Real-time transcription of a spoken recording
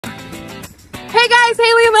Hey guys,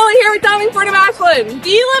 Haley and Lilli here with Doming Ford of Ashland. Do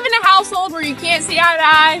you live in a household where you can't see eye to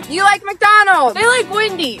eye? You like McDonald's. They like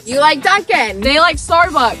Wendy's. You like Dunkin'. They like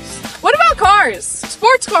Starbucks. What about cars?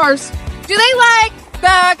 Sports cars. Do they like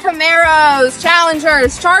the Camaros,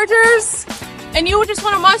 Challengers, Chargers? And you would just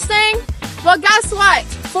want a Mustang? Well, guess what?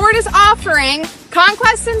 Ford is offering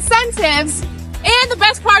conquest incentives. And the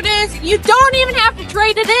best part is, you don't even have to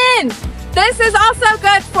trade it in. This is also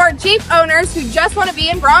good for Jeep owners who just want to be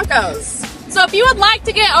in Broncos. So if you would like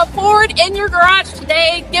to get a Ford in your garage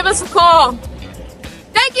today, give us a call.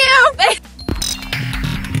 Thank you.